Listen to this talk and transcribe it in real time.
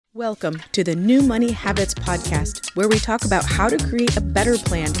Welcome to the New Money Habits Podcast, where we talk about how to create a better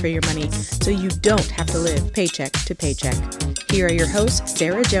plan for your money so you don't have to live paycheck to paycheck. Here are your hosts,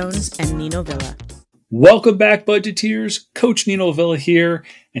 Sarah Jones and Nino Villa. Welcome back, budgeteers. Coach Nino Villa here,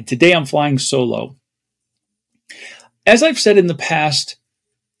 and today I'm flying solo. As I've said in the past,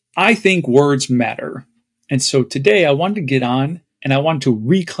 I think words matter. And so today I wanted to get on and I wanted to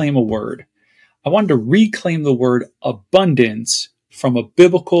reclaim a word. I wanted to reclaim the word abundance from a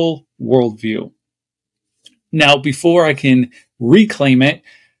biblical worldview. Now, before I can reclaim it,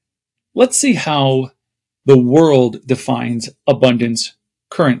 let's see how the world defines abundance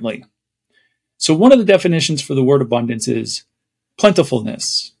currently. So one of the definitions for the word abundance is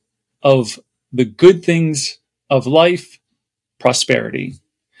plentifulness of the good things of life, prosperity.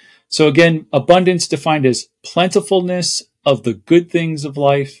 So again, abundance defined as plentifulness of the good things of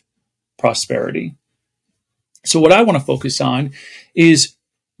life, prosperity. So what I want to focus on is,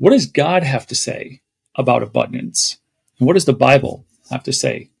 what does God have to say about abundance? And what does the Bible have to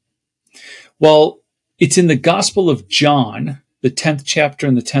say? Well, it's in the Gospel of John, the 10th chapter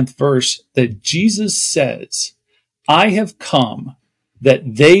and the 10th verse, that Jesus says, I have come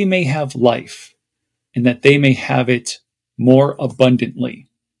that they may have life and that they may have it more abundantly.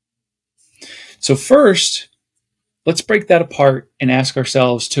 So first, let's break that apart and ask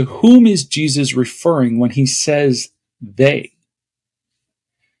ourselves, to whom is Jesus referring when he says they?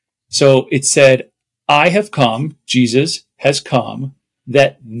 So it said, I have come, Jesus has come,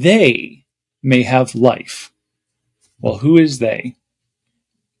 that they may have life. Well, who is they?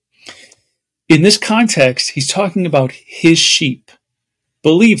 In this context, he's talking about his sheep,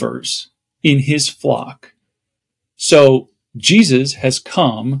 believers in his flock. So Jesus has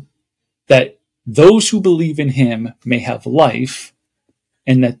come that those who believe in him may have life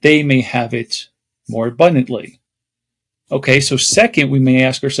and that they may have it more abundantly. Okay, so second, we may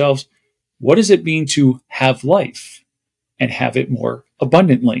ask ourselves, what does it mean to have life and have it more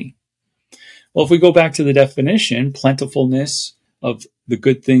abundantly? Well, if we go back to the definition, plentifulness of the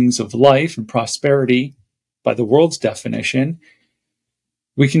good things of life and prosperity by the world's definition,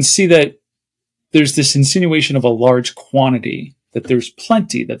 we can see that there's this insinuation of a large quantity, that there's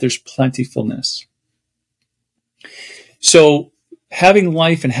plenty, that there's plentifulness. So having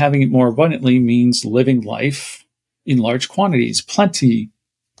life and having it more abundantly means living life in large quantities,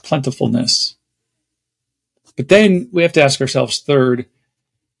 plentifulness. But then we have to ask ourselves, third,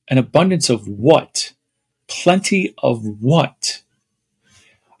 an abundance of what? Plenty of what?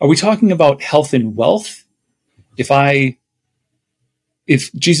 Are we talking about health and wealth? If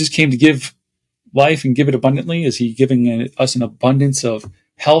Jesus came to give life and give it abundantly, is he giving us an abundance of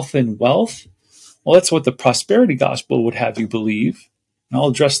health and wealth? Well, that's what the prosperity gospel would have you believe. And I'll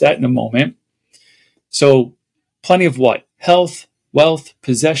address that in a moment. So plenty of what? Health, wealth,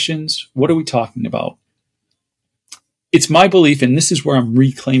 possessions. What are we talking about? It's my belief, and this is where I'm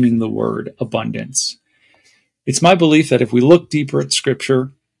reclaiming the word abundance. It's my belief that if we look deeper at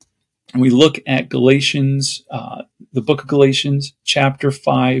Scripture and we look at Galatians, the book of Galatians, chapter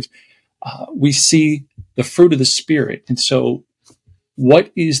 5, we see the fruit of the Spirit. And so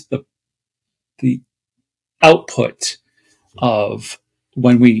what is the output of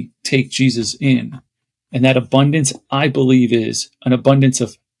when we take Jesus in? And that abundance, I believe, is an abundance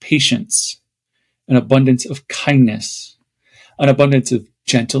of patience, an abundance of kindness, an abundance of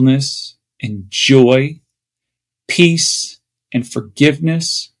gentleness and joy, peace and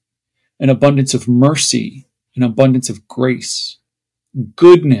forgiveness, an abundance of mercy, an abundance of grace,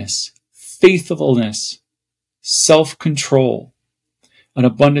 goodness, faithfulness, self-control, an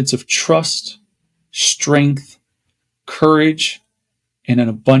abundance of trust, strength, courage, and an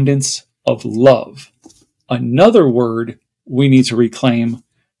abundance of love. Another word we need to reclaim,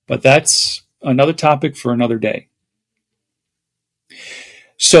 but that's another topic for another day.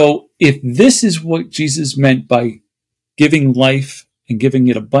 So if this is what Jesus meant by giving life and giving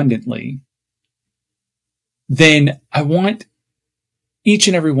it abundantly, then I want each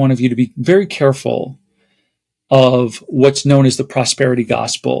and every one of you to be very careful of what's known as the prosperity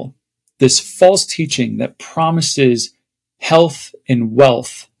gospel, this false teaching that promises health and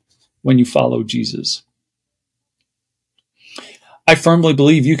wealth when you follow Jesus. I firmly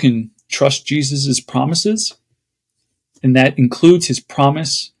believe you can trust Jesus' promises, and that includes his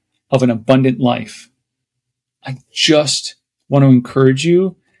promise of an abundant life. I just want to encourage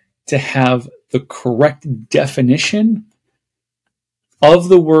you to have the correct definition of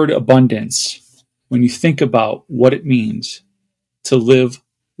the word abundance when you think about what it means to live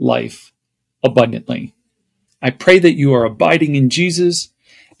life abundantly. I pray that you are abiding in Jesus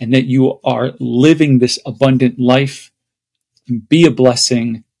and that you are living this abundant life and be a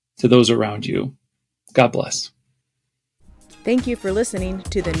blessing to those around you. God bless. Thank you for listening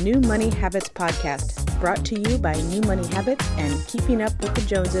to the New Money Habits podcast, brought to you by New Money Habits and Keeping Up with the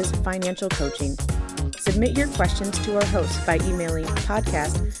Joneses Financial Coaching. Submit your questions to our host by emailing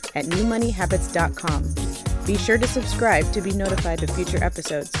podcast@newmoneyhabits.com. Be sure to subscribe to be notified of future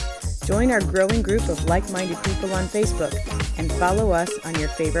episodes. Join our growing group of like-minded people on Facebook and follow us on your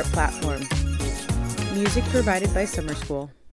favorite platform. Music provided by Summer School.